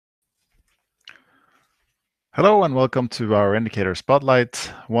Hello and welcome to our indicator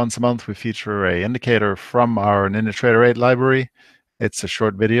spotlight. Once a month we feature an indicator from our NinjaTrader 8 library. It's a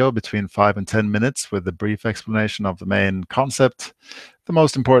short video between 5 and 10 minutes with a brief explanation of the main concept, the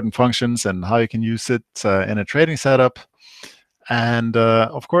most important functions and how you can use it in a trading setup. And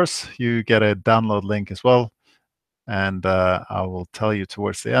of course you get a download link as well, and I will tell you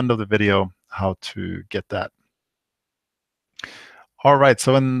towards the end of the video how to get that. All right,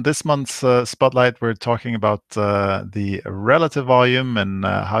 so in this month's spotlight, we're talking about the relative volume and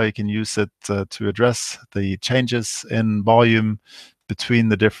how you can use it to address the changes in volume between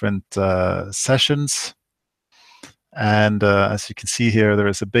the different sessions. And as you can see here, there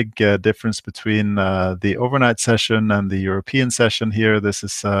is a big difference between the overnight session and the European session here. This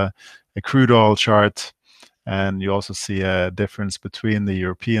is a crude oil chart, and you also see a difference between the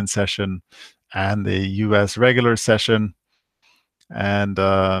European session and the US regular session. And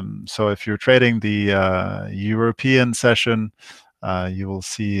so if you're trading the European session, you will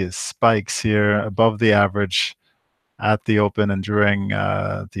see spikes here above the average at the open and during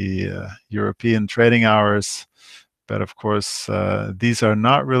the European trading hours. But of course, these are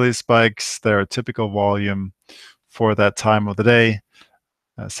not really spikes. They're a typical volume for that time of the day,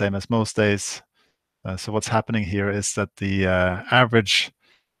 same as most days. So what's happening here is that the average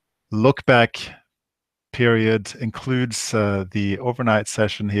look back period includes the overnight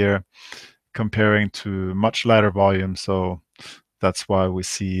session here, comparing to much lighter volume. So that's why we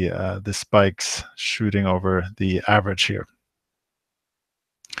see the spikes shooting over the average here.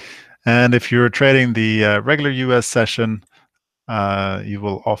 And if you're trading the regular US session, you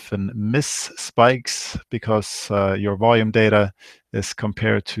will often miss spikes because your volume data is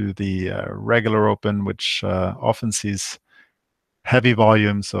compared to the regular open, which often sees heavy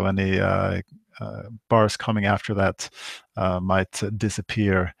volume. So any bars coming after that might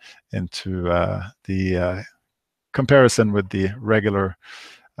disappear into the comparison with the regular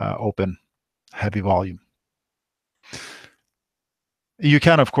open heavy volume. You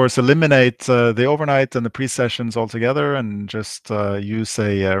can, of course, eliminate the overnight and the pre-sessions altogether and just use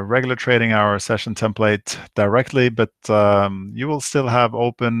a regular trading hour session template directly, but you will still have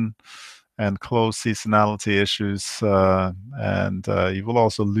open and close seasonality issues, and you will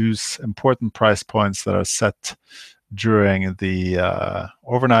also lose important price points that are set during the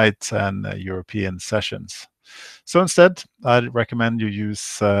overnight and European sessions. So instead, I'd recommend you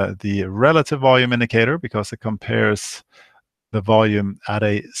use the relative volume indicator because it compares the volume at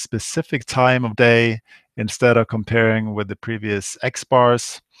a specific time of day instead of comparing with the previous X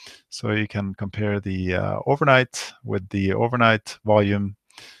bars. So you can compare the overnight with the overnight volume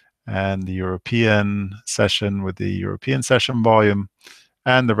and the European session with the European session volume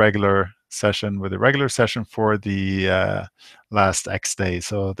and the regular session with the regular session for the last X day.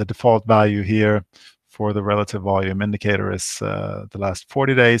 So the default value here for the relative volume indicator is the last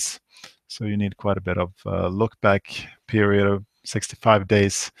 40 days. So you need quite a bit of look back period of 65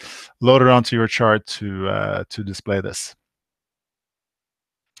 days loaded onto your chart to display this.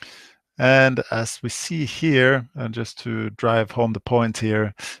 And as we see here, and just to drive home the point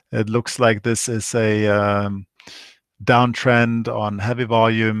here, it looks like this is a downtrend on heavy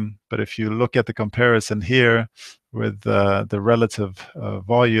volume. But if you look at the comparison here with the relative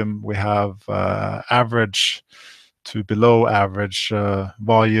volume, we have average to below average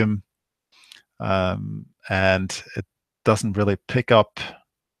volume, and it doesn't really pick up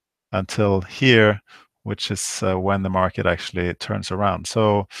until here, which is when the market actually turns around.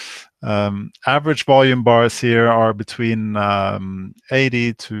 So average volume bars here are between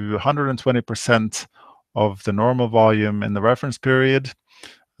 80 to 120% of the normal volume in the reference period,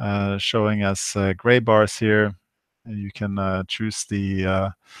 showing as gray bars here. You can choose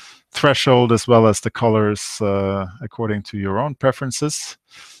the threshold as well as the colors according to your own preferences.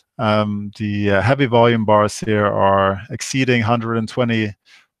 The heavy volume bars here are exceeding 120%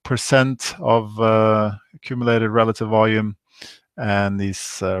 of accumulated relative volume, and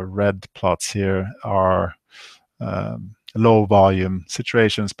these red plots here are low volume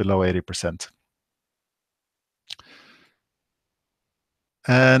situations below 80%.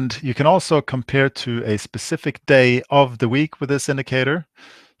 And you can also compare to a specific day of the week with this indicator.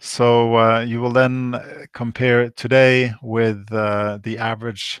 So you will then compare today with the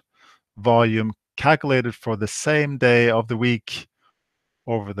average volume calculated for the same day of the week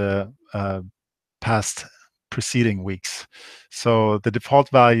over the past preceding weeks. So the default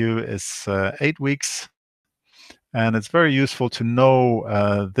value is 8 weeks. And it's very useful to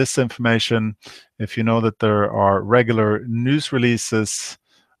know this information if you know that there are regular news releases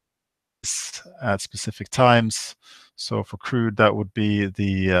at specific times. So for crude, that would be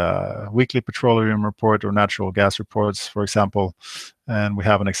the weekly petroleum report or natural gas reports, for example. And we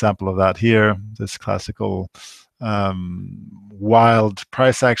have an example of that here, this classical wild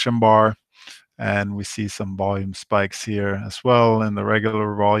price action bar. And we see some volume spikes here as well in the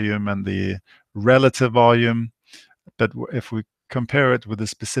regular volume and the relative volume. But if we compare it with a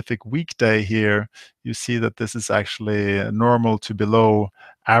specific weekday here, you see that this is actually normal to below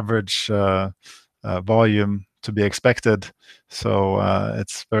average volume to be expected. So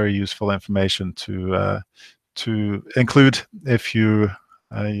it's very useful information to include if you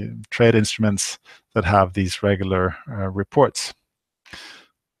trade instruments that have these regular reports.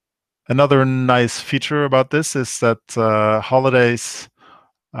 Another nice feature about this is that holidays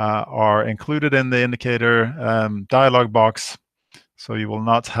are included in the indicator dialog box. So you will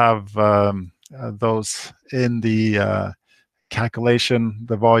not have those in the calculation,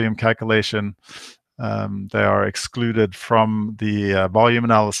 the volume calculation. They are excluded from the volume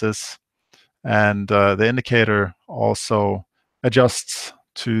analysis. And the indicator also adjusts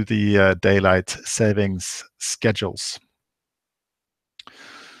to the daylight savings schedules.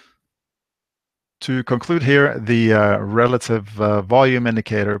 To conclude here, the relative volume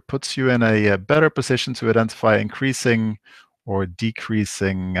indicator puts you in a better position to identify increasing or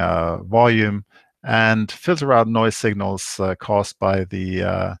decreasing volume and filter out noise signals caused by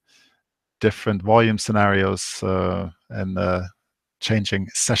the different volume scenarios and changing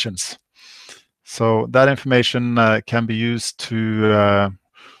sessions. So that information can be used to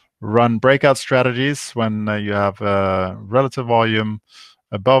run breakout strategies when you have relative volume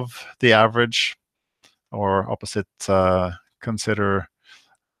above the average, or opposite, consider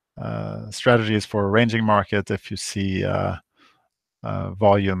strategies for a ranging market if you see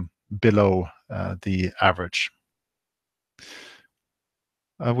volume below the average.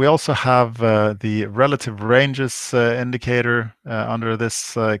 We also have the relative ranges indicator under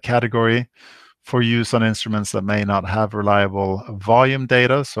this category for use on instruments that may not have reliable volume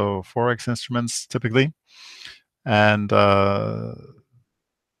data, so Forex instruments typically. And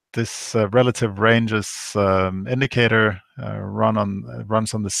this relative ranges indicator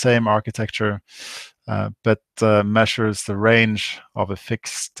runs on the same architecture, but measures the range of a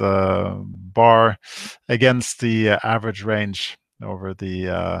fixed bar against the average range over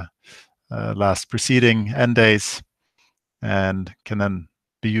the last preceding N days, and can then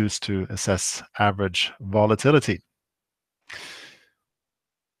be used to assess average volatility.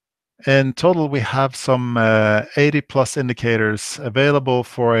 In total, we have some 80 plus indicators available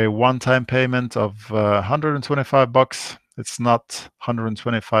for a one-time payment of $125. It's not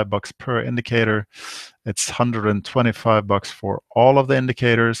 $125 per indicator. It's $125 for all of the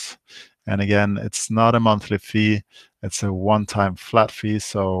indicators. And again, it's not a monthly fee. It's a one-time flat fee.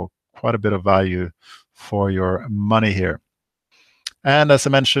 So quite a bit of value for your money here. And as I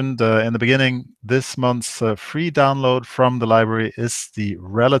mentioned in the beginning, this month's free download from the library is the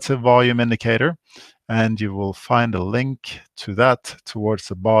relative volume indicator. And you will find a link to that towards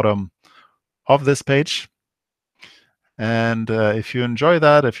the bottom of this page. And if you enjoy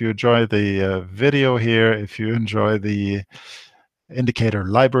that, if you enjoy the video here, if you enjoy the indicator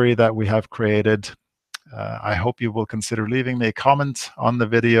library that we have created, I hope you will consider leaving me a comment on the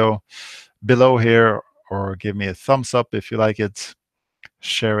video below here, or give me a thumbs up if you like it.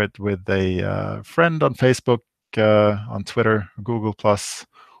 Share it with a friend on Facebook, on Twitter, Google+,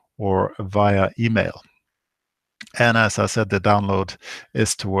 or via email. And as I said, the download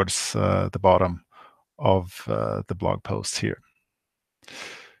is towards the bottom of the blog post here.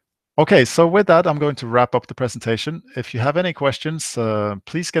 Okay, so with that, I'm going to wrap up the presentation. If you have any questions,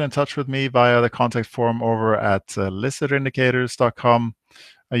 please get in touch with me via the contact form over at listedindicators.com.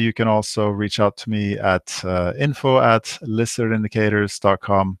 You can also reach out to me at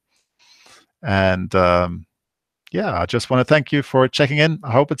info@listedindicators.com. And yeah, I just want to thank you for checking in.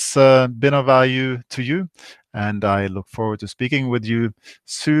 I hope it's been of value to you, and I look forward to speaking with you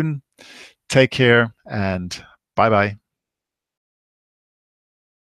soon. Take care, and bye-bye.